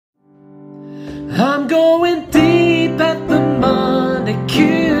I'm going deep at the money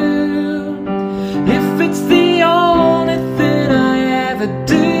queue. If it's the only thing I ever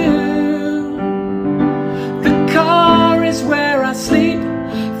do, the car is where I sleep.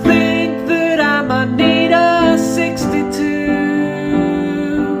 Think that I might need a 62.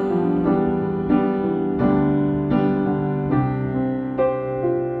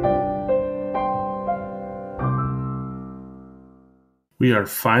 We are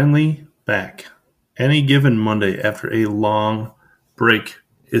finally back. Any given Monday after a long break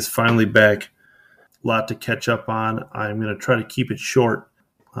is finally back. A lot to catch up on. I'm going to try to keep it short.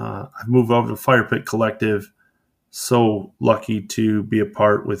 I've moved over to Fire Pit Collective. So lucky to be a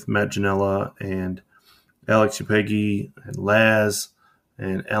part with Matt Janella and Alex Upegi and Laz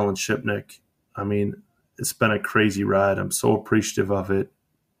and Alan Shipnick. I mean, it's been a crazy ride. I'm so appreciative of it.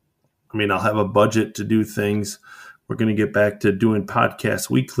 I mean, I'll have a budget to do things. We're going to get back to doing podcasts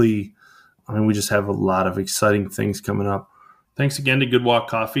weekly. I mean, we just have a lot of exciting things coming up. Thanks again to Good Walk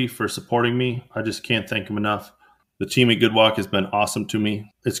Coffee for supporting me. I just can't thank them enough. The team at Good Walk has been awesome to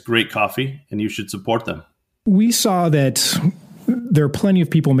me. It's great coffee, and you should support them. We saw that there are plenty of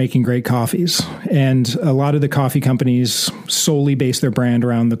people making great coffees, and a lot of the coffee companies solely base their brand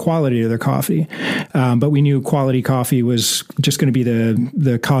around the quality of their coffee. But we knew quality coffee was just going to be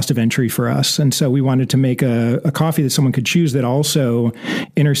the cost of entry for us. And so we wanted to make a coffee that someone could choose that also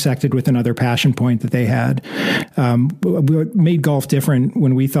intersected with another passion point that they had. What made golf different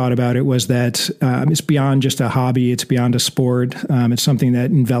when we thought about it was that it's beyond just a hobby. It's beyond a sport. It's something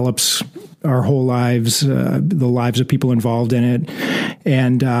that envelops our whole lives, the lives of people involved in it,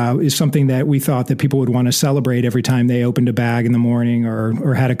 and is something that we thought that people would want to celebrate every time they opened a bag in the morning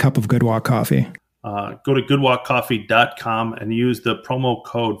or had a cup of Good Walk coffee. Go to goodwalkcoffee.com and use the promo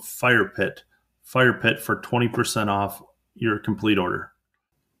code FIREPIT for 20% off your complete order.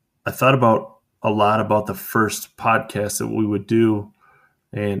 I thought a lot about the first podcast that we would do,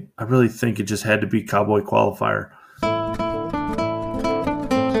 and I really think it just had to be Cowboy Qualifier.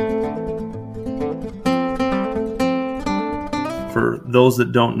 For those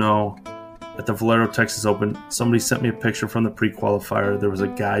that don't know, at the Valero Texas Open, somebody sent me a picture from the pre-qualifier. There was a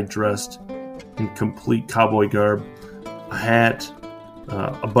guy dressed in complete cowboy garb, a hat,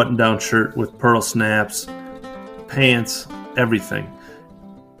 a button-down shirt with pearl snaps, pants, everything.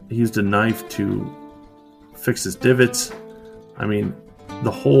 He used a knife to fix his divots. I mean,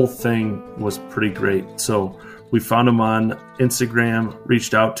 the whole thing was pretty great. So we found him on Instagram,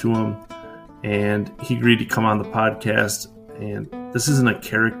 reached out to him, and he agreed to come on the podcast. And this isn't a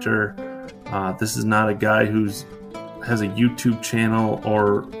character. This is not a guy who's has a YouTube channel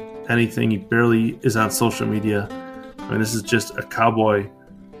or anything. He barely is on social media. I mean, this is just a cowboy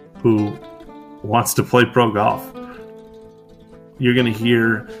who wants to play pro golf. You're going to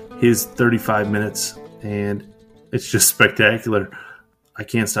hear his 35 minutes, and it's just spectacular. I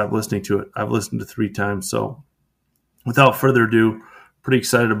can't stop listening to it. I've listened to 3 times. So without further ado, pretty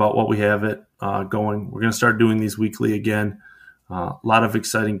excited about what we have going. We're going to start doing these weekly again. A lot of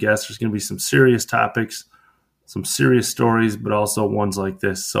exciting guests. There's going to be some serious topics, some serious stories, but also ones like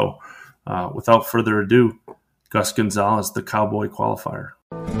this. So without further ado, Gus Gonzalez, the Cowboy Qualifier.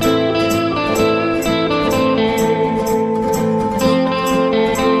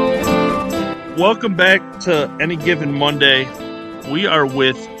 Welcome back to Any Given Monday. We are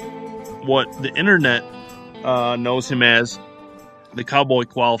with what the internet knows him as, the Cowboy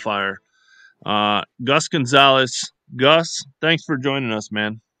Qualifier. Gus Gonzalez. Gus, thanks for joining us,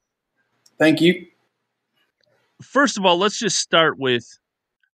 man. Thank you. First of all, let's just start with,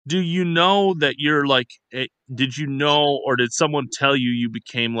 do you know that you're like, did you know, or did someone tell you you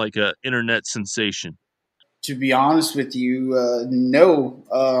became like a internet sensation? To be honest with you, no.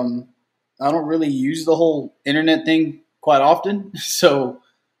 I don't really use the whole internet thing quite often. So,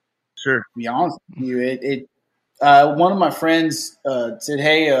 sure. To be honest with you, one of my friends said,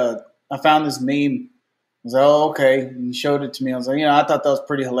 "Hey, I found this meme." I was like, "Oh, okay." And he showed it to me. I was like, I thought that was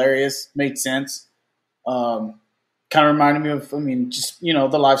pretty hilarious. Made sense. Kind of reminded me of, just,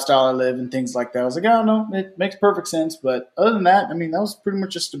 the lifestyle I live and things like that. I was like, "Oh, no, it makes perfect sense." But other than that, that was pretty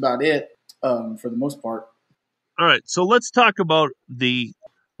much just about it for the most part. All right. So let's talk about the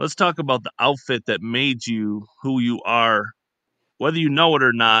outfit that made you who you are, whether you know it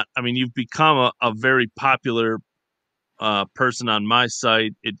or not. I mean, you've become a very popular person on my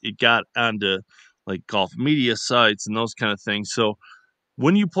site. It got onto like golf media sites and those kind of things. So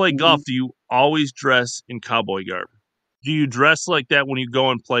when you play golf, do you always dress in cowboy garb? Do you dress like that when you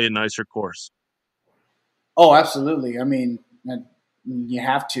go and play a nicer course? Oh, absolutely. You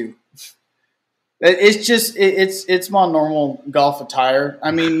have to. It's my normal golf attire.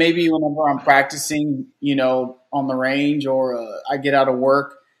 I mean, maybe whenever I'm practicing, on the range, or I get out of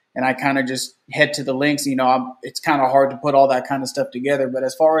work and I kind of just head to the links. It's kind of hard to put all that kind of stuff together. But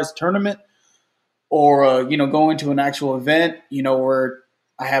as far as tournament, or going to an actual event, where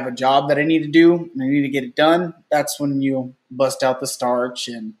I have a job that I need to do and I need to get it done, that's when you bust out the starch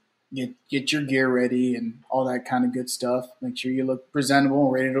and get your gear ready and all that kind of good stuff. Make sure you look presentable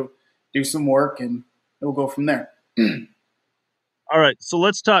and ready to do some work, and we'll go from there. All right, so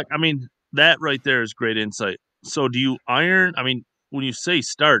let's talk. I mean, that right there is great insight. So do you iron? I mean, when you say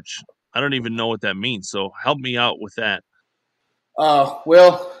starch, I don't even know what that means. So help me out with that.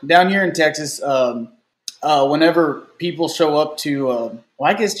 Well, down here in Texas, whenever people show up to,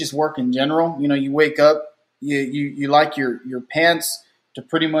 I guess just work in general, you wake up, you like your pants to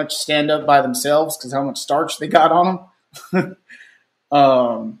pretty much stand up by themselves because how much starch they got on them.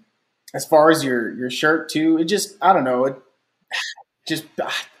 As far as your shirt too, it just, I don't know.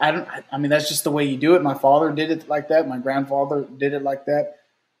 I mean, that's just the way you do it. My father did it like that. My grandfather did it like that.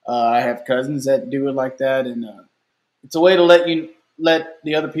 I have cousins that do it like that. And, it's a way to let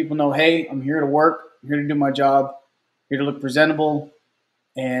the other people know, hey, I'm here to work, I'm here to do my job, here to look presentable,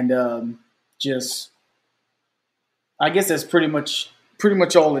 and I guess that's pretty much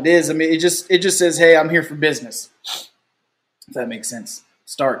all it is. I mean, it just says, hey, I'm here for business. If that makes sense.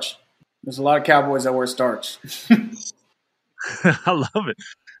 Starch. There's a lot of cowboys that wear starch. I love it.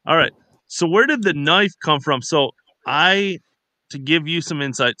 All right. So where did the knife come from? So to give you some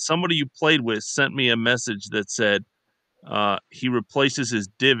insight, somebody you played with sent me a message that said he replaces his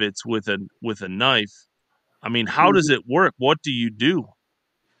divots with a knife. I mean, how does it work? What do you do?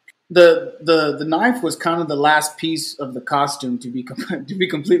 The knife was kind of the last piece of the costume, to be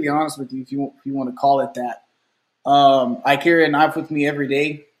completely honest with you, if you want to call it that. I carry a knife with me every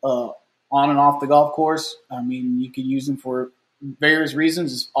day, on and off the golf course. I mean, you could use them for various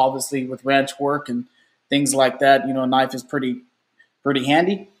reasons. Obviously, with ranch work and things like that, a knife is pretty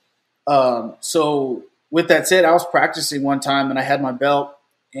handy. So with that said, I was practicing one time and I had my belt,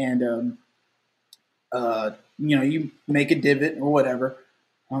 and you make a divot or whatever.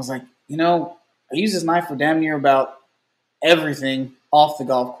 I was like, I use this knife for damn near about everything off the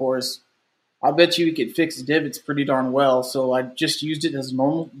golf course. I bet you could fix divots pretty darn well. So I just used it as a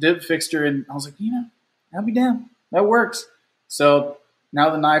normal divot fixture, and I was like, I'll be damned. That works. So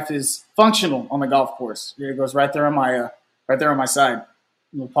now the knife is functional on the golf course. It goes right there on my side,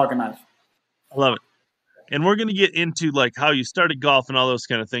 little pocket knife. I love it. And we're going to get into like how you started golf and all those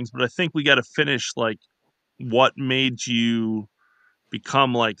kind of things, but I think we got to finish like what made you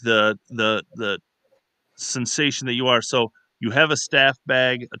become like the sensation that you are. So you have a staff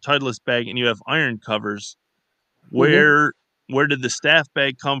bag, a Titleist bag, and you have iron covers. Where did the staff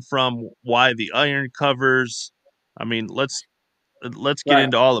bag come from? Why the iron covers? I mean, let's get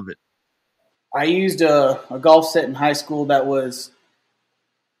into all of it. I used a golf set in high school that was,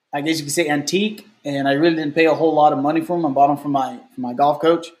 I guess you could say, antique, and I really didn't pay a whole lot of money for them. I bought them from my golf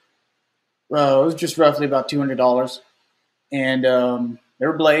coach. It was just roughly about $200, and they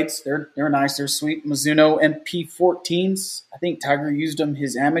were blades. They're nice. They're sweet Mizuno MP14s. I think Tiger used them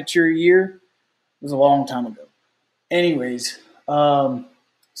his amateur year. It was a long time ago. Anyways,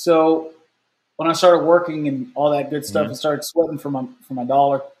 so when I started working and all that good stuff, and started sweating for my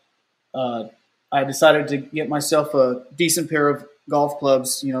dollar, I decided to get myself a decent pair of golf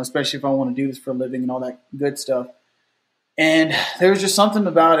clubs, especially if I want to do this for a living and all that good stuff. And there was just something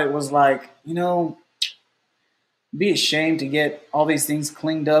about it was like, be ashamed to get all these things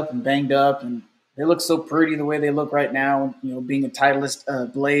cleaned up and banged up, and they look so pretty the way they look right now, being a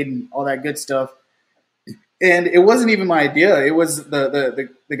Titleist blade and all that good stuff. And it wasn't even my idea. It was the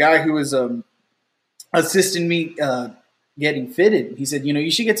guy who was assisting me getting fitted. He said,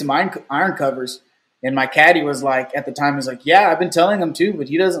 you should get some iron covers. And my caddy was like, at the time, he was like, yeah, I've been telling him to, but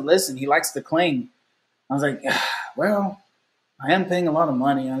he doesn't listen. He likes to cling. I was like, well, I am paying a lot of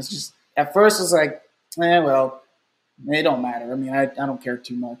money. I was just, at first I was like, well, it don't matter. I mean, I don't care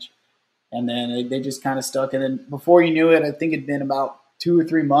too much. And then they just kind of stuck. And then before you knew it, I think it'd been about 2 or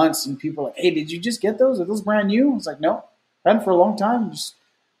 3 months, and people were like, hey, did you just get those? Are those brand new? I was like, no, had them for a long time.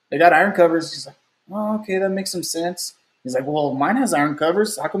 They got iron covers. He's like, oh, okay, that makes some sense. He's like, well, mine has iron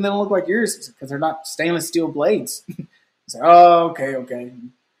covers. How come they don't look like yours? Because they're not stainless steel blades. He's like, oh, okay.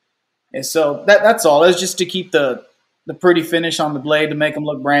 And so that's all. It was just to keep the pretty finish on the blade, to make them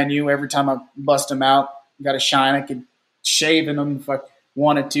look brand new. Every time I bust them out, got a shine. I could shave in them if I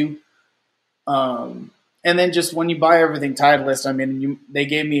wanted to. And then just when you buy everything Titleist, I mean, they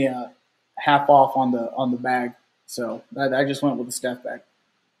gave me a half off on the bag. So I just went with the staff bag.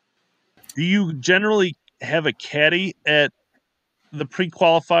 Do you generally have a caddy at the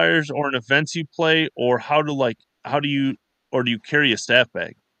pre-qualifiers or in events you play, or how do you, or do you carry a staff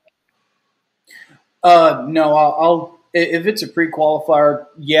bag? No, I'll if it's a pre-qualifier,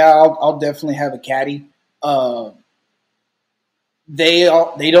 yeah, I'll definitely have a caddy. Uh, they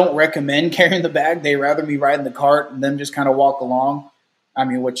don't recommend carrying the bag. They rather me ride in the cart and them just kind of walk along.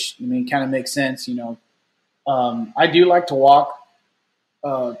 Which kind of makes sense. I do like to walk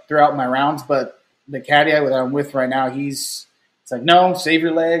throughout my rounds, but the caddy that I'm with right now, it's like, no, save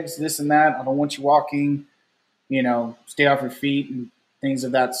your legs, this and that. I don't want you walking. Stay off your feet and things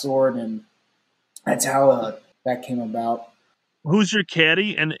of that sort. And that's how that came about. Who's your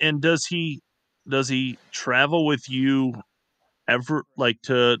caddy, and does he travel with you ever?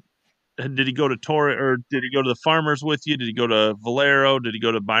 Did he go to Torrey, or did he go to the Farmers with you? Did he go to Valero? Did he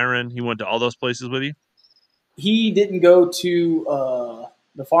go to Byron? He went to all those places with you? He didn't go to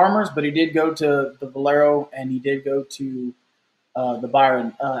the Farmers, but he did go to the Valero, and he did go to the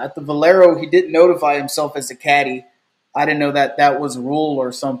Byron. At the Valero, he didn't notify himself as a caddy. I didn't know that was a rule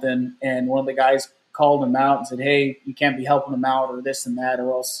or something. And one of the guys called him out and said, "Hey, you can't be helping him out or this and that,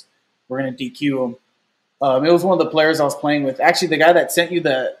 or else we're going to DQ him." It was one of the players I was playing with. Actually, the guy that sent you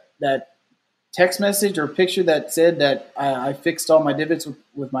that text message or picture that said that I fixed all my divots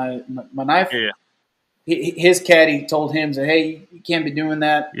with my knife. Yeah. His caddy told him, said, "Hey, you can't be doing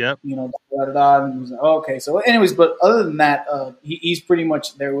that." Yep. Da, da, da. And he was like, oh, okay. So, anyways, but other than that, he's pretty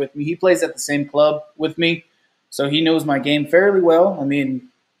much there with me. He plays at the same club with me, so he knows my game fairly well.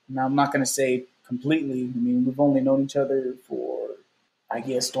 Now I'm not going to say completely. We've only known each other for, I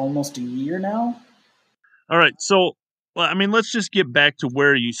guess, almost a year now. All right. So, let's just get back to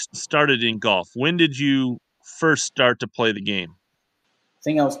where you started in golf. When did you first start to play the game? I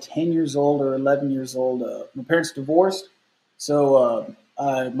think I was 10 years old or 11 years old. My parents divorced, so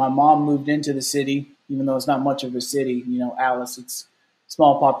my mom moved into the city, even though it's not much of a city. Alice, it's a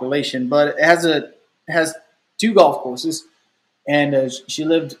small population, but it has two golf courses, and she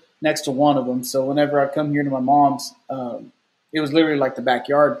lived next to one of them. So whenever I come here to my mom's, it was literally like the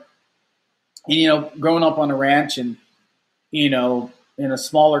backyard. And, growing up on a ranch and, in a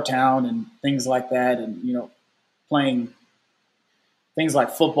smaller town and things like that, and, playing things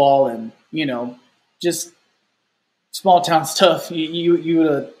like football and, just small town stuff,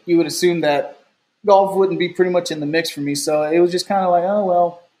 you would assume that golf wouldn't be pretty much in the mix for me. So it was just kind of like, oh,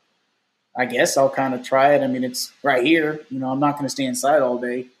 well, I guess I'll kind of try it. It's right here. I'm not going to stay inside all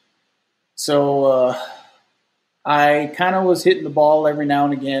day. So I kind of was hitting the ball every now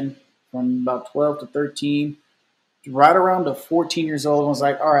and again from about 12 to 13, right around to 14 years old. I was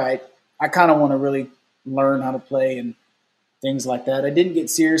like, all right, I kind of want to really learn how to play and things like that. I didn't get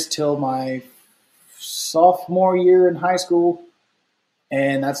serious till my sophomore year in high school,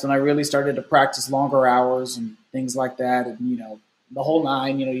 and that's when I really started to practice longer hours and things like that. And, the whole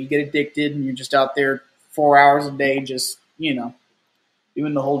nine, you get addicted and you're just out there 4 hours a day just, doing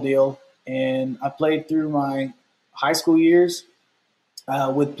the whole deal. And I played through my high school years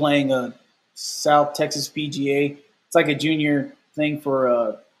with playing a South Texas PGA. It's like a junior thing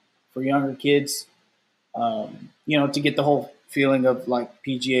for younger kids, to get the whole feeling of like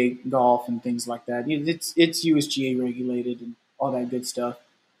PGA golf and things like that. It's USGA regulated and all that good stuff.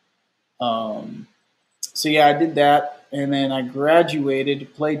 So yeah, I did that, and then I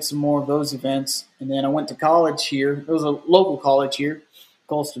graduated, played some more of those events, and then I went to college here. It was a local college here,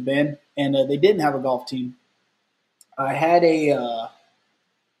 Coastal Bend, and they didn't have a golf team. I had a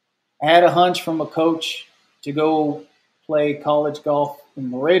hunch from a coach to go play college golf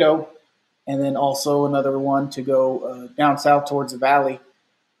in Laredo, and then also another one to go down south towards the valley.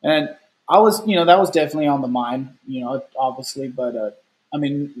 And I was, that was definitely on the mind, obviously, but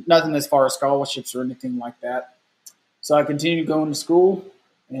nothing as far as scholarships or anything like that. So I continued going to school,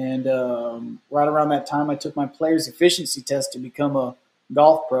 and right around that time, I took my player's efficiency test to become a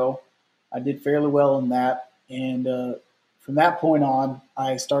golf pro. I did fairly well in that, and from that point on,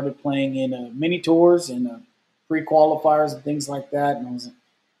 I started playing in mini tours and pre-qualifiers and things like that. And I was,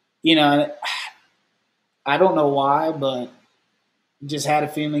 I don't know why, but just had a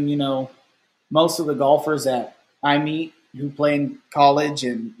feeling, most of the golfers that I meet who play in college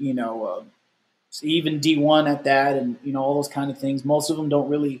and, even D1 at that and, all those kind of things, most of them don't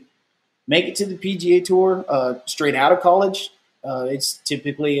really make it to the PGA Tour straight out of college. It's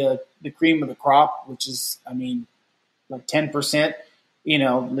typically the cream of the crop, which is, like 10%.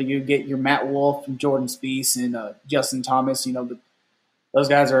 You get your Matt Wolff and Jordan Spieth and Justin Thomas. Those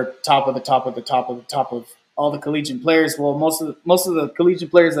guys are top of the top of the top of the top of all the collegiate players. Well, most of the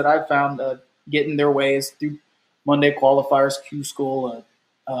collegiate players that I've found getting their ways through Monday qualifiers, Q school,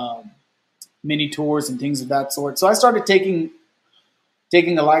 mini tours and things of that sort. So I started taking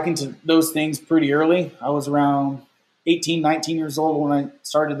a liking to those things pretty early. I was around 18, 19 years old when I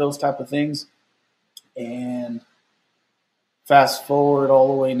started those type of things. And fast forward all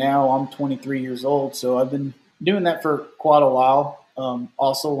the way now, I'm 23 years old. So I've been doing that for quite a while.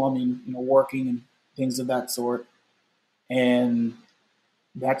 Also, I mean, working and things of that sort. And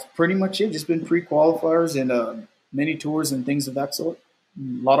that's pretty much it. Just been pre-qualifiers and mini tours and things of that sort.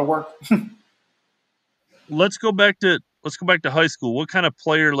 A lot of work. Let's go back to high school. What kind of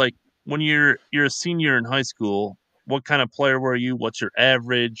player, like when you're a senior in high school, what kind of player were you? What's your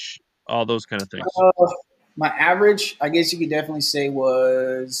average? All those kind of things. My average, I guess you could definitely say,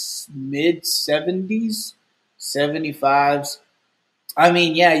 was mid 70s, 75s. I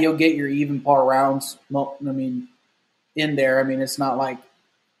mean, yeah, you'll get your even par rounds. In there. I mean, it's not like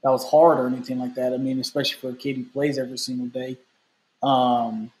that was hard or anything like that. I mean, especially for a kid who plays every single day.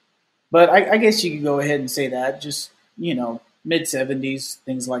 But I guess you could go ahead and say that. Just, mid 70s,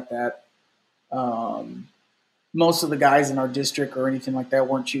 things like that. Most of the guys in our district or anything like that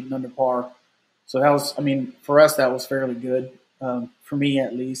weren't shooting under par. So that was, I mean, for us, that was fairly good. For me,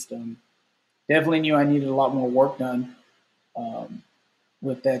 at least. Definitely knew I needed a lot more work done.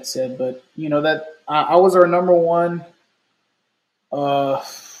 With that said, but that I was our number one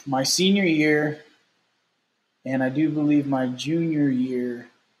my senior year, and I do believe my junior year.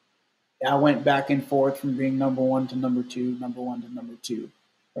 I went back and forth from being number one to number two, number one to number two.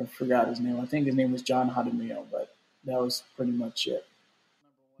 I forgot his name. I think his name was John Hadamio, but that was pretty much it.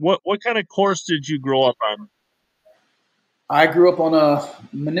 What kind of course did you grow up on? I grew up on a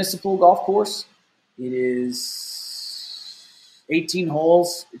municipal golf course. It is 18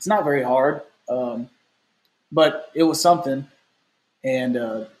 holes. It's not very hard, but it was something. And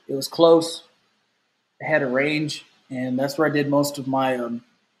it was close. It had a range, and that's where I did most of my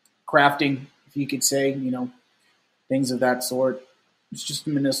crafting, if you could say, things of that sort. It's just a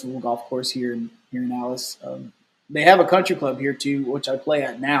municipal golf course here in Alice. They have a country club here too, which I play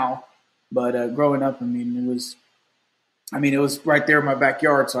at now. But growing up, it was right there in my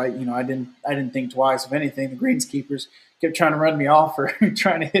backyard, so I didn't think twice. If anything, the greenskeepers kept trying to run me off or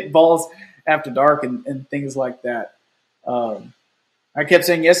trying to hit balls after dark and things like that. I kept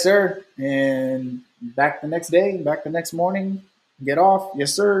saying yes, sir, and back the next day, back the next morning, get off,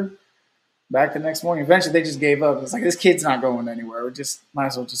 yes, sir. Back the next morning. Eventually, they just gave up. It's like, this kid's not going anywhere. We just might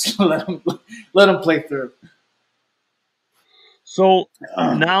as well just let him play through. So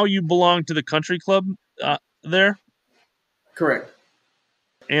now you belong to the country club there? Correct.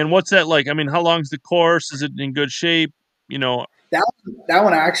 And what's that like? I mean, how long's the course? Is it in good shape? That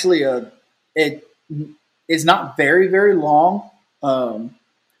one actually, it is not very, very long.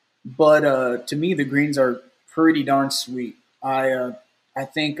 But to me, the greens are pretty darn sweet. I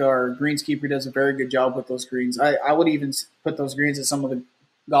think our greenskeeper does a very good job with those greens. I would even put those greens at some of the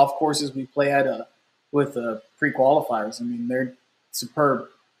golf courses we play at with pre-qualifiers. I mean, they're superb.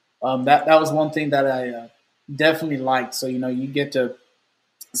 That was one thing that I definitely liked. So, you get to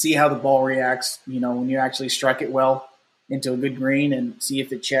see how the ball reacts, when you actually strike it well into a good green and see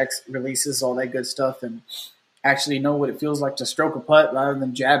if it checks, releases, all that good stuff, and actually know what it feels like to stroke a putt rather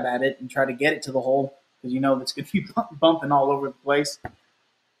than jab at it and try to get it to the hole because it's going to be bumping all over the place.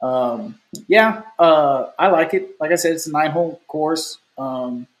 I like it. Like I said, it's a 9-hole course.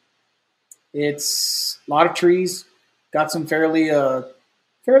 It's a lot of trees. Got some fairly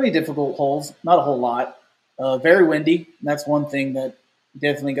difficult holes. Not a whole lot. Very windy. That's one thing that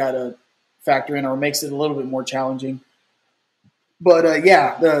definitely got to factor in or makes it a little bit more challenging. But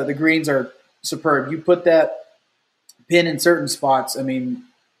the greens are superb. You put that pin in certain spots. I mean,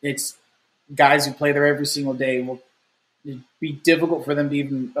 it's guys who play there every single day it'd be difficult for them to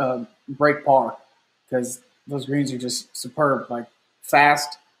even break par because those greens are just superb, like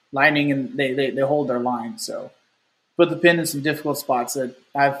fast, lightning, and they hold their line. So put the pin in some difficult spots that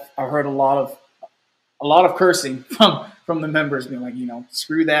I've heard a lot of cursing from the members being like,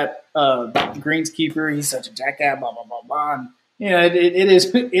 screw that greenskeeper, he's such a jackass, blah blah blah blah. And, it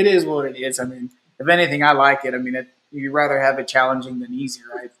is what it is. I mean, if anything, I like it. I mean, you'd rather have it challenging than easy,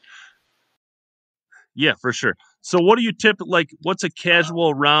 right? Yeah, for sure. So what do you what's a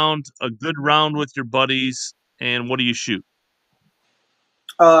casual round, a good round with your buddies, and what do you shoot?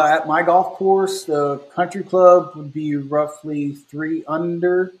 At my golf course, the country club would be roughly 3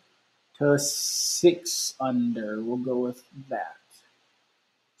 under to 6 under. We'll go with that.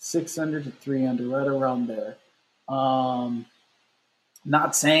 6 under to 3 under, right around there.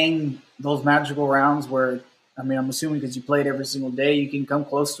 Not saying those magical rounds where, I'm assuming because you played every single day, you can come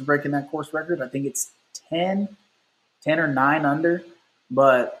close to breaking that course record. I think it's 10 or 9 under.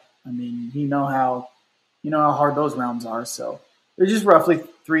 But I mean, you know how hard those rounds are. So they're just roughly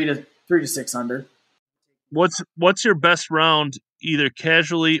three to six under. What's your best round, either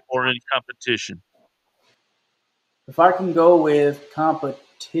casually or in competition? If I can go with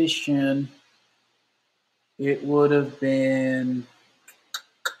competition, it would have been.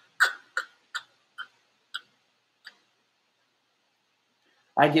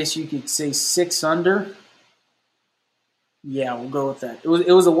 I guess you could say six under. Yeah, we'll go with that. It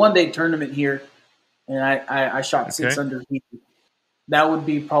was a 1 day tournament here, and I shot Okay. six under here. That would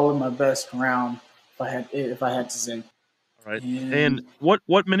be probably my best round if I had to say. All right. And And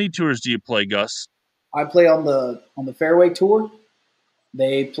what mini tours do you play, Gus? I play on the Fairway Tour.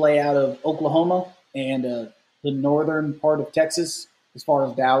 They play out of Oklahoma and the northern part of Texas, as far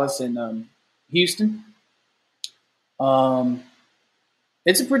as Dallas and Houston. Um,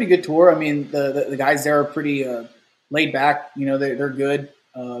 it's a pretty good tour. I mean, the guys there are pretty laid back. You know, they're good.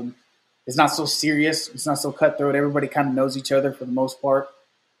 It's not so serious. It's not so cutthroat. Everybody kind of knows each other for the most part.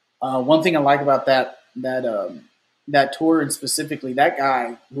 One thing I like about that tour, and specifically that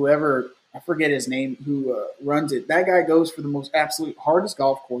guy, whoever I forget his name, who runs it. That guy goes for the most absolute hardest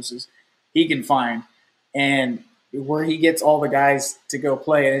golf courses he can find, and where he gets all the guys to go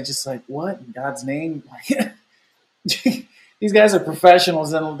play. And it's just like, what in God's name? Like, these guys are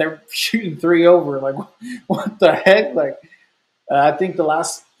professionals, and they're shooting three over. Like, what the heck? Like, I think the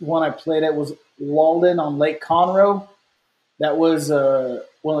last one I played at was Walden on Lake Conroe. That was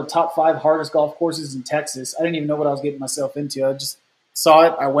one of the top 5 hardest golf courses in Texas. I didn't even know what I was getting myself into. I just saw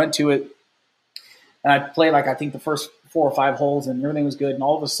it. I went to it. And I played, like, I think the first 4 or 5 holes, and everything was good. And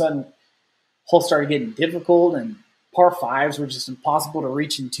all of a sudden, holes started getting difficult, and par 5s were just impossible to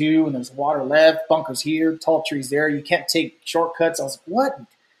reach into. And there's water left, bunkers here, tall trees there. You can't take shortcuts. I was like, what?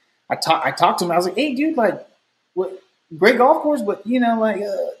 I talked to him. I was like, hey, dude, like, what? Great golf course, but, you know, like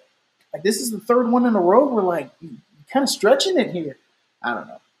this is the 3rd one in a row. We're like kind of stretching it here. I don't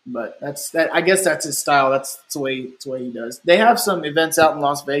know, but that's that. I guess that's his style. That's the way he does. They have some events out in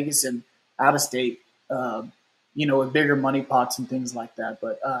Las Vegas and out of state, with bigger money pots and things like that.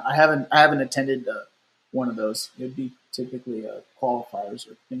 But I haven't attended one of those. It'd be typically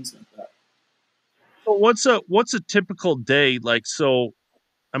qualifiers or things like that. So what's a typical day like? So,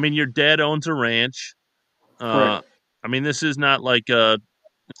 I mean, your dad owns a ranch. Correct. I mean, this isn't like a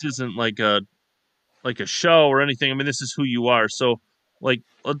show or anything. I mean, this is who you are. So, like,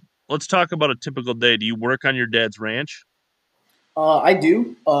 let's talk about a typical day. Do you work on your dad's ranch? I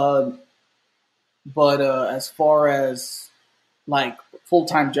do, but as far as like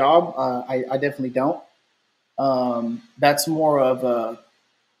full-time job, I definitely don't. That's more of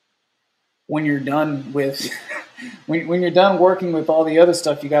when you're done with when you're done working with all the other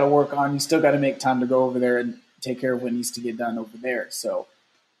stuff you got to work on. You still got to make time to go over there and take care of what needs to get done over there. So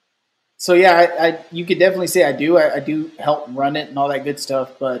yeah, I you could definitely say I do. I do help run it and all that good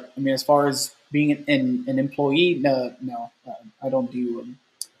stuff. But I mean, as far as being an employee, no, I don't do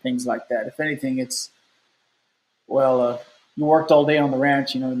things like that. If anything, it's you worked all day on the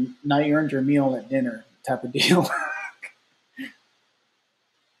ranch, now you earned your meal at dinner type of deal.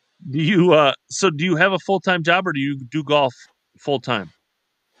 Do you have a full-time job, or do you do golf full-time?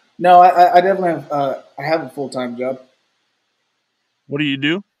 No, I definitely have. I have a full time job. What do you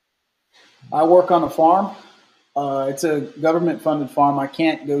do? I work on a farm. It's a government funded farm. I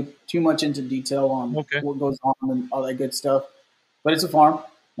can't go too much into detail on Okay. what goes on and all that good stuff, but it's a farm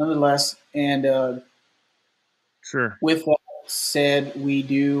nonetheless. And Sure. with that said, we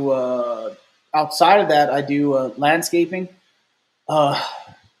do outside of that, I do landscaping,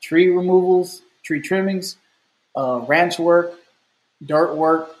 tree removals, tree trimmings, ranch work, dirt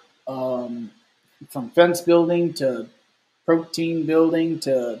work, from fence building to protein building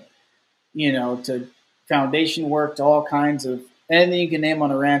to foundation work to all kinds of anything you can name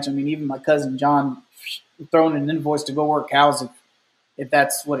on a ranch. I mean, even my cousin John throwing an invoice to go work cows if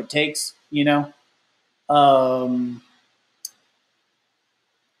that's what it takes.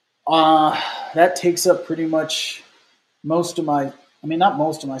 That takes up pretty much most of my. I mean, not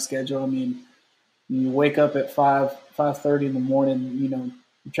most of my schedule. I mean, you wake up at 5:30 in the morning. You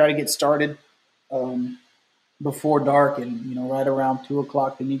try to get started before dark, and right around 2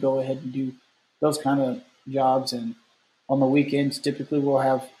 o'clock. Then you go ahead and do those kind of jobs. And on the weekends, typically we'll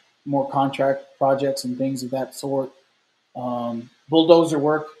have more contract projects and things of that sort. Bulldozer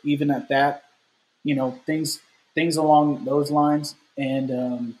work, even at that. Things along those lines.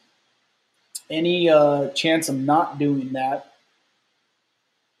 And any chance of not doing that,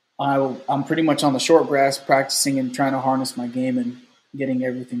 I'm pretty much on the short grass practicing and trying to harness my game and getting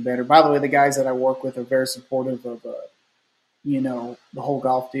everything better. By the way, the guys that I work with are very supportive of the whole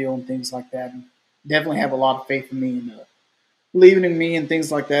golf deal and things like that. And definitely have a lot of faith in me and believing in me and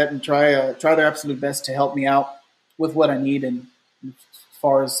things like that, and try their absolute best to help me out with what I need, and as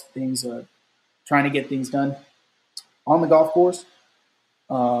far as things, trying to get things done on the golf course.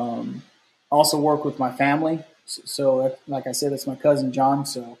 Also work with my family. So, like I said, it's my cousin John.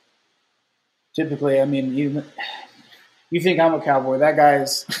 So typically, I mean, you think I'm a cowboy. That guy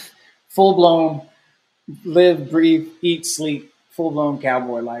is full blown, live, breathe, eat, sleep, full blown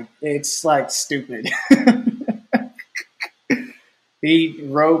cowboy. Like, it's like stupid. He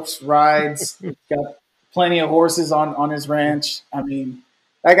ropes, rides, got plenty of horses on his ranch. I mean,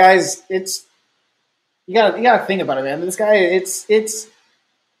 that guy's you gotta think about it, man. This guy, it's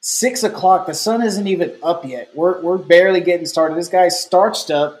 6 o'clock. The sun isn't even up yet. We're barely getting started. This guy's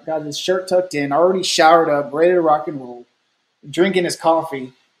starched up, got his shirt tucked in, already showered up, ready to rock and roll, drinking his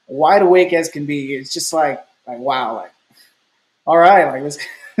coffee, wide awake as can be. It's just like wow, like all right, like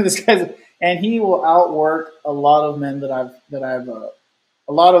this guy's, and he will outwork a lot of men that I've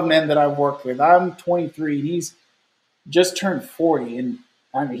worked with. I'm 23, and he's just turned 40, and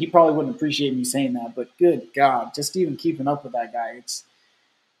I mean, he probably wouldn't appreciate me saying that, but good God, just even keeping up with that guy,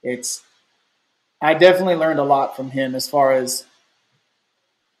 it's I definitely learned a lot from him as far as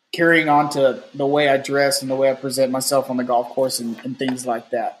carrying on to the way I dress and the way I present myself on the golf course and things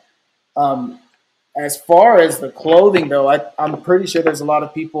like that. As far as the clothing, though, I'm pretty sure there's a lot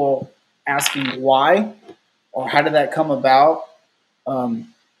of people asking why or how did that come about.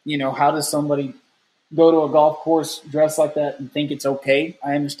 How does somebody go to a golf course dressed like that and think it's okay?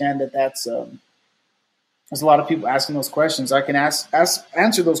 I understand that there's a lot of people asking those questions. I can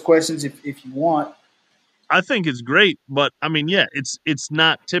answer those questions if you want. I think it's great, but I mean, yeah, it's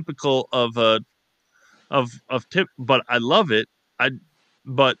not typical of tip, but I love it.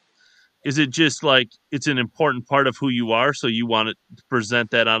 But is it just like it's an important part of who you are, so you want to present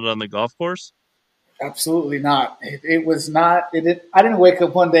that out on the golf course? Absolutely not. It was not. I didn't wake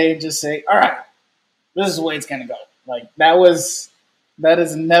up one day and just say, "All right, this is the way it's going to go." Like that was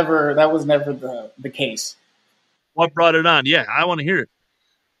never the case. What brought it on? Yeah, I want to hear it.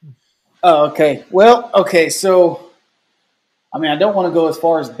 Oh, okay. Well, okay. So, I mean, I don't want to go as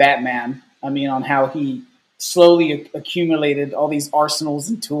far as Batman. I mean, on how he slowly accumulated all these arsenals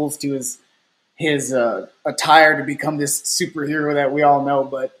and tools to his attire to become this superhero that we all know.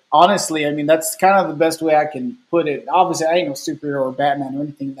 But honestly, I mean, that's kind of the best way I can put it. Obviously, I ain't no superhero or Batman or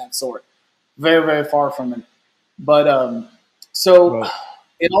anything of that sort. Very, very far from it. But so Right.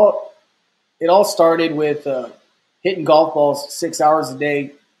 it all started with hitting golf balls 6 hours a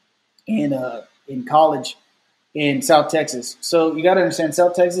day in college in South Texas. So you got to understand,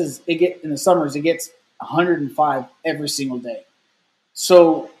 South Texas, in the summers it gets 105 every single day.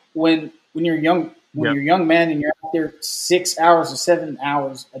 So when you're young, Yeah. you're a young man and you're out there 6 hours or 7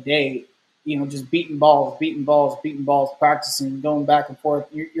 hours a day, just beating balls, practicing, going back and forth.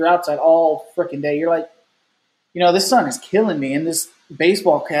 You're outside all freaking day. You're like, this sun is killing me, and this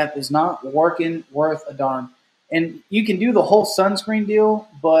baseball cap is not working worth a darn. And you can do the whole sunscreen deal,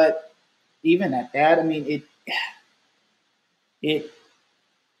 but even at that, I mean, it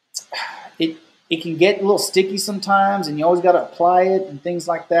can get a little sticky sometimes, and you always got to apply it and things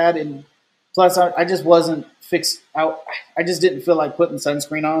like that. And plus, I just wasn't fixed out. I just didn't feel like putting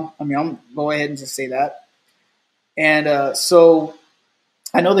sunscreen on. I mean, I'm go ahead and just say that. And so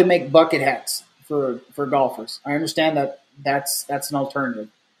I know they make bucket hats for golfers. I understand that that's an alternative.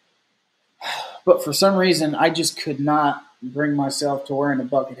 But for some reason, I just could not bring myself to wearing a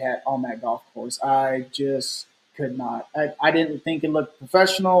bucket hat on that golf course. I just could not. I didn't think it looked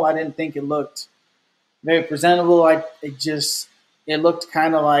professional. I didn't think it looked very presentable. It looked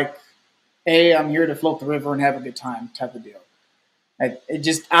kind of like, hey, I'm here to float the river and have a good time type of deal. I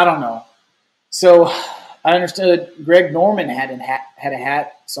don't know. So I understood Greg Norman had a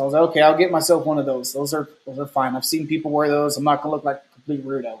hat. So I was like, okay, I'll get myself one of those. Those are fine. I've seen people wear those. I'm not going to look like a complete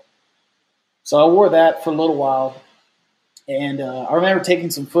weirdo. So I wore that for a little while, and I remember taking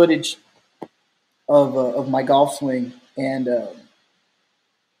some footage of my golf swing, and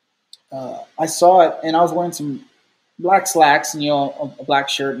I saw it, and I was wearing some black slacks and a black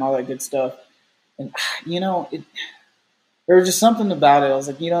shirt and all that good stuff, and there was just something about it. I was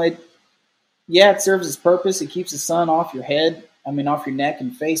like, it serves its purpose. It keeps the sun off your head, off your neck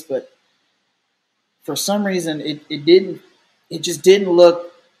and face, but for some reason it just didn't look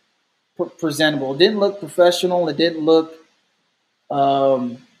presentable. It didn't look professional. It didn't look,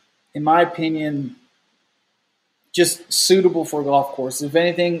 in my opinion, just suitable for a golf course. If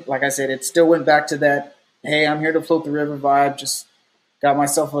anything, like I said, it still went back to that, hey, I'm here to float the river vibe. Just got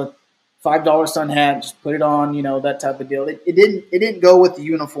myself a $5 sun hat, just put it on, that type of deal. It didn't go with the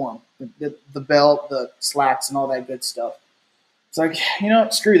uniform, the belt, the slacks, and all that good stuff. It's like,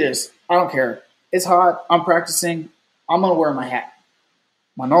 screw this. I don't care. It's hot. I'm practicing. I'm gonna wear my hat,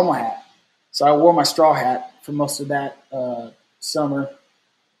 my normal hat. So I wore my straw hat for most of that summer,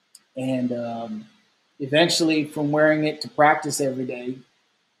 and eventually, from wearing it to practice every day,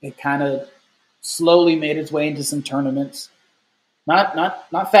 it kind of slowly made its way into some tournaments.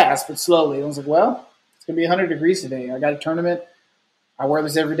 Not fast, but slowly. I was like, well, it's going to be 100 degrees today. I got a tournament. I wear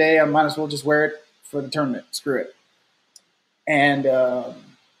this every day. I might as well just wear it for the tournament. Screw it. And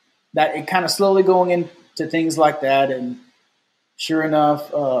that it kind of slowly going into things like that. And sure enough,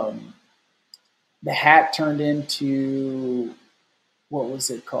 the hat turned into, what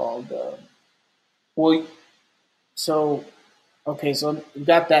was it called? So we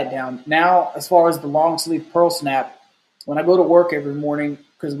got that down. Now, as far as the long sleeve pearl snap, when I go to work every morning,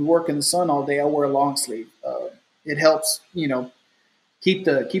 because we work in the sun all day, I wear a long sleeve. It helps, keep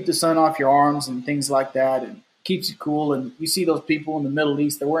the sun off your arms and things like that, and keeps you cool. And you see those people in the Middle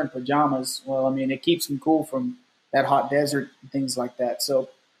East, they're wearing pajamas. Well, I mean, it keeps them cool from that hot desert and things like that. So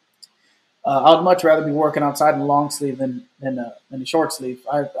I'd much rather be working outside in a long sleeve than a short sleeve.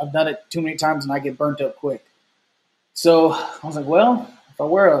 I've done it too many times and I get burnt up quick. So I was like, well, if I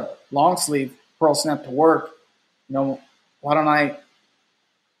wear a long sleeve pearl snap to work, why don't I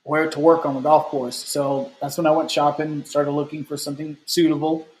wear it to work on the golf course? So that's when I went shopping, started looking for something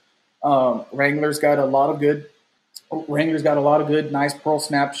suitable. Wrangler's got a lot of good, nice pearl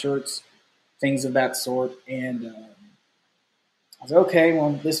snap shirts, things of that sort. And I was like, okay,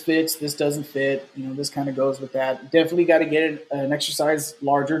 well, this fits, this doesn't fit. This kind of goes with that. Definitely got to get an exercise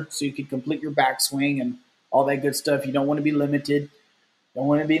larger so you can complete your backswing and all that good stuff. You don't want to be limited. Don't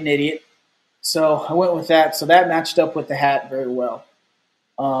want to be an idiot. So I went with that. So that matched up with the hat very well.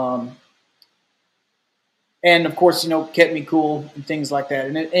 And of course, kept me cool and things like that.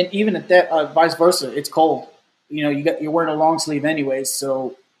 And even at that, vice versa, it's cold. You're wearing a long sleeve anyways,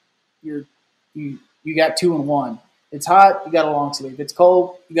 so you got 2 in 1. It's hot, you got a long sleeve. It's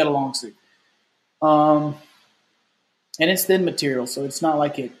cold, you got a long sleeve. And it's thin material, so it's not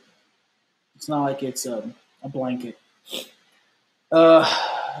like it's a blanket.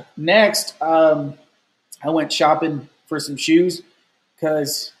 Next, I went shopping for some shoes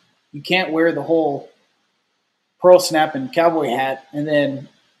because you can't wear the whole pearl snap and cowboy hat and then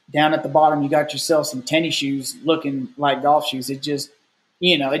down at the bottom you got yourself some tennis shoes looking like golf shoes. It just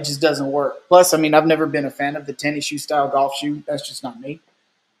doesn't work. Plus, I mean, I've never been a fan of the tennis shoe style golf shoe. That's just not me.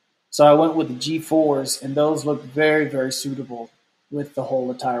 So I went with the G4s, and those look very, very suitable with the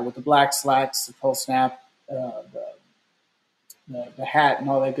whole attire, with the black slacks, the pearl snap, the hat and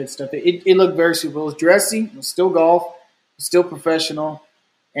all that good stuff. It looked very suitable. It was dressy. It was still golf. It was still professional.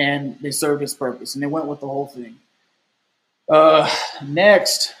 And they served its purpose. And they went with the whole thing.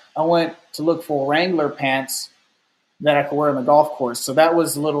 Next, I went to look for Wrangler pants that I could wear on the golf course. So that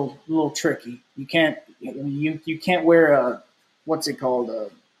was a little tricky. You can't wear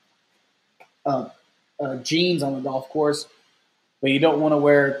a jeans on the golf course, but you don't want to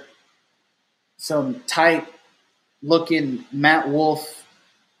wear some tight looking Matt Wolf,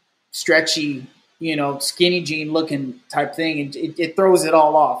 stretchy, skinny jean looking type thing. And it throws it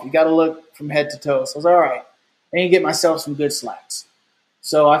all off. You got to look from head to toe. So I was all right. I need to get myself some good slacks.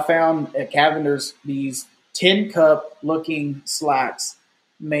 So I found at Cavender's these tin cup looking slacks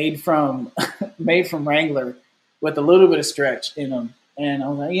made from Wrangler with a little bit of stretch in them. And I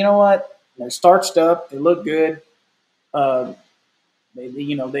was like, you know what? They're starched up. They look good. They're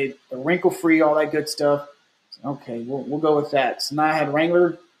wrinkle free, all that good stuff. Okay, we'll go with that. So now I had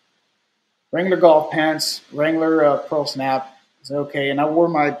Wrangler golf pants, Wrangler pearl snap. So okay, and I wore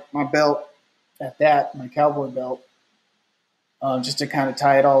my belt at that, my Cowboy belt, just to kind of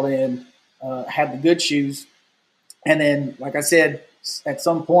tie it all in. Had the good shoes, and then, like I said, at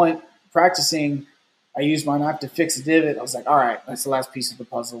some point practicing, I used my knife to fix a divot. I was like, all right, that's the last piece of the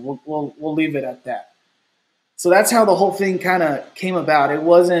puzzle. We'll leave it at that. So that's how the whole thing kind of came about. It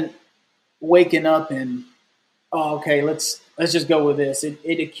wasn't waking up and, oh, okay, let's just go with this.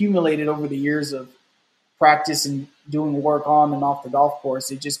 It accumulated over the years of practice and doing work on and off the golf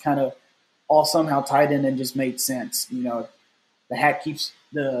course. It just kind of all somehow tied in and just made sense. The hat keeps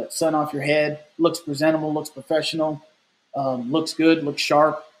the sun off your head, looks presentable, looks professional, looks good, looks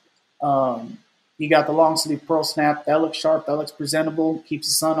sharp. You got the long sleeve pearl snap. That looks sharp. That looks presentable. Keeps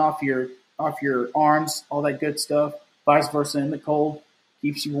the sun off your arms, all that good stuff. Vice versa in the cold.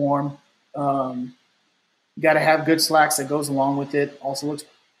 Keeps you warm. You got to have good slacks that goes along with it. Also looks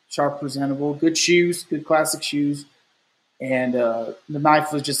sharp, presentable. Good shoes, good classic shoes. And the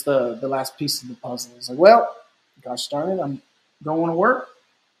knife was just the last piece of the puzzle. It's like, well, gosh darn it, I'm going to work.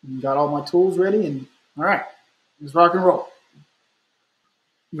 Got all my tools ready, and all right, let's rock and roll.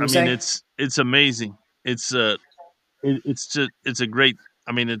 You I were mean, saying? it's amazing. It's just it's a great.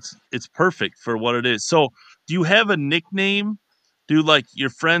 I mean, it's perfect for what it is. So, do you have a nickname? Do like your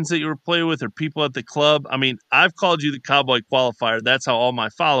friends that you were playing with or people at the club? I mean, I've called you the Cowboy Qualifier. That's how all my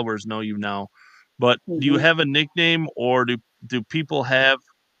followers know you now. But do you Mm-hmm. have a nickname, or do people have,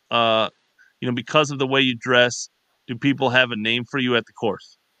 uh, because of the way you dress, do people have a name for you at the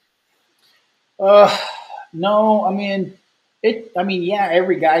course? Uh, no, I mean it. I mean, yeah,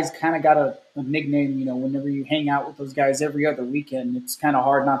 every guy's kind of got a nickname. You know, whenever you hang out with those guys every other weekend, it's kind of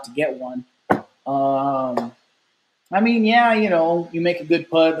hard not to get one. Um, I mean, yeah, you know, you make a good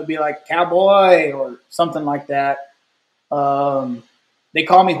putt, they'll be like Cowboy or something like that. Um, they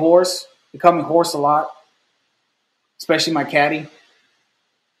call me Horse. They call me Horse a lot, especially my caddy.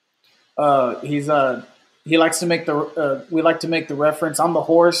 He's he likes to make the we like to make the reference. I'm the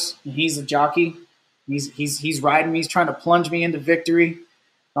horse, and he's a jockey. He's riding me. He's trying to plunge me into victory, and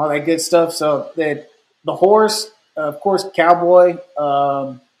all that good stuff. So that the horse, of course, Cowboy,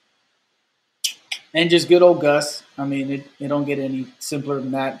 and just good old Gus. I mean, it don't get any simpler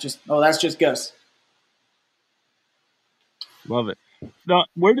than that. Just that's just Gus. Love it. Now,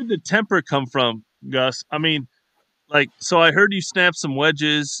 where did the temper come from, Gus? I mean, like, so I heard you snap some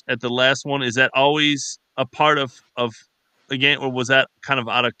wedges at the last one. Is that always a part of the game, or was that kind of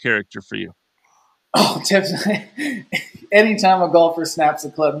out of character for you? Oh, definitely. Anytime a golfer snaps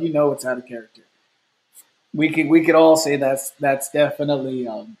a club, you know it's out of character. We could all say that's definitely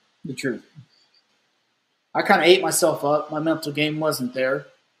the truth. I kind of ate myself up. My mental game wasn't there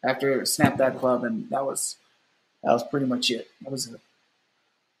after I snapped that club, and that was pretty much it. That was a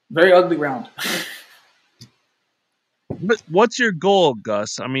very ugly round. But what's your goal,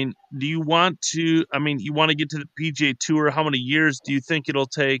 Gus? I mean, do you want to? I mean, you want to get to the PGA Tour? How many years do you think it'll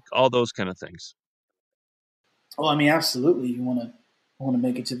take? All those kind of things. Well, I mean, absolutely. You want to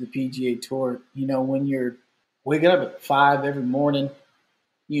make it to the PGA Tour. You know, when you're waking up at 5 every morning,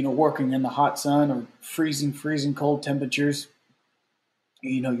 you know, working in the hot sun or freezing cold temperatures.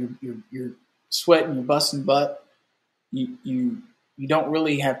 You know, you're sweating, you're busting butt. You don't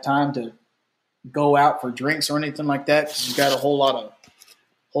really have time to go out for drinks or anything like that because you've got a whole lot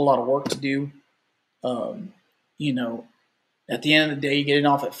of work to do. Um, you know, at the end of the day, you getting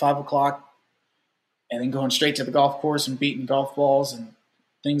off at 5 o'clock and then going straight to the golf course and beating golf balls and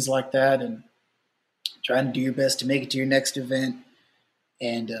things like that, and trying to do your best to make it to your next event.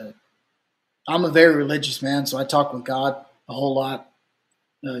 And I'm a very religious man, so I talk with God a whole lot,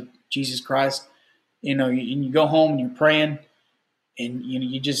 Jesus Christ. You know, and you go home and you're praying, and you know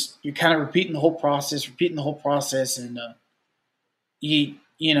you're kind of repeating the whole process, and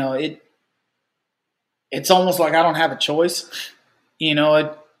it's almost like I don't have a choice. You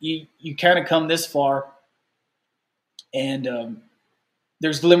know, you kind of come this far, and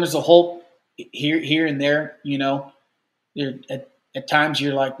there's glimmers of hope here and there. You know, at times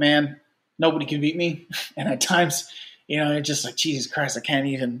you're like, man, nobody can beat me, and at times, you know, you're just like, Jesus Christ, I can't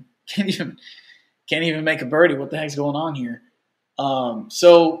even make a birdie. What the heck's going on here?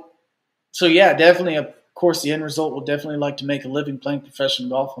 So yeah, definitely. Of course, the end result will definitely like to make a living playing professional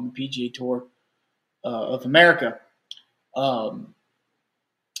golf on the PGA Tour of America. Um,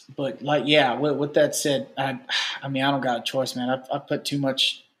 but like, yeah, with that said, I mean, I don't got a choice, man. I put too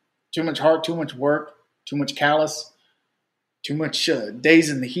much heart, too much work, too much callous, too much days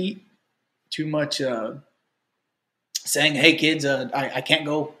in the heat, too much saying, "Hey, kids, I can't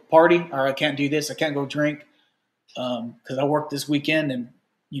go party, or I can't do this, I can't go drink because I work this weekend, and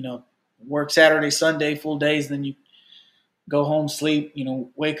you know, work Saturday, Sunday, full days, then you go home, sleep, you know,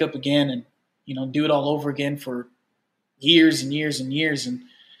 wake up again, and you know, do it all over again for years and years and years, and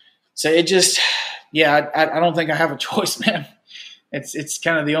so it just, yeah, I don't think I have a choice, man. It's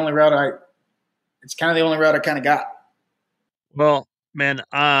kind of the only route I kind of got. Well, man,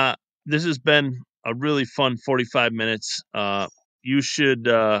 this has been a really fun 45 minutes. You should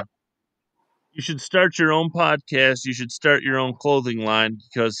uh, you should start your own podcast. You should start your own clothing line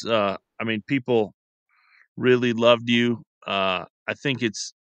because I mean, people really loved you. I think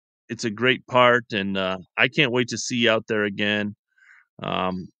it's a great part, and I can't wait to see you out there again.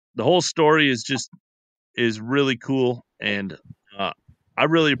 The whole story is really cool, and uh, I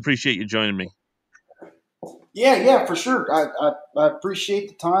really appreciate you joining me. Yeah, for sure. I appreciate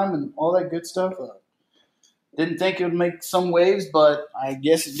the time and all that good stuff. Didn't think it would make some waves, but I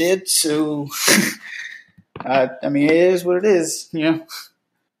guess it did. So, I mean, it is what it is, you know.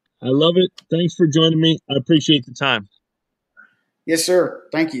 I love it. Thanks for joining me. I appreciate the time. Yes, sir.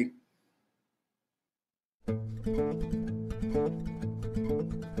 Thank you.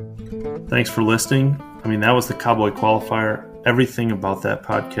 Thanks for listening. I mean, that was the Cowboy Qualifier. Everything about that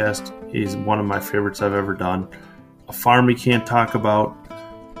podcast is one of my favorites I've ever done. A farm we can't talk about,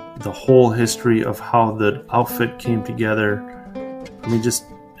 the whole history of how the outfit came together. I mean, just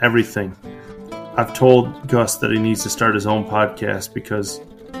everything. I've told Gus that he needs to start his own podcast because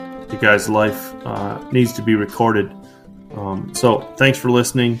the guy's life needs to be recorded. So thanks for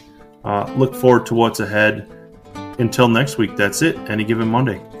listening. Look forward to what's ahead. Until next week, that's it. Any Given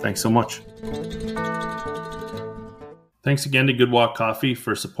Monday. Thanks so much. Thanks again to Good Walk Coffee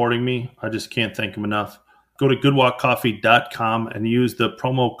for supporting me. I just can't thank them enough. Go to goodwalkcoffee.com and use the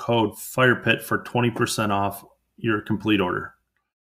promo code FIREPIT for 20% off your complete order.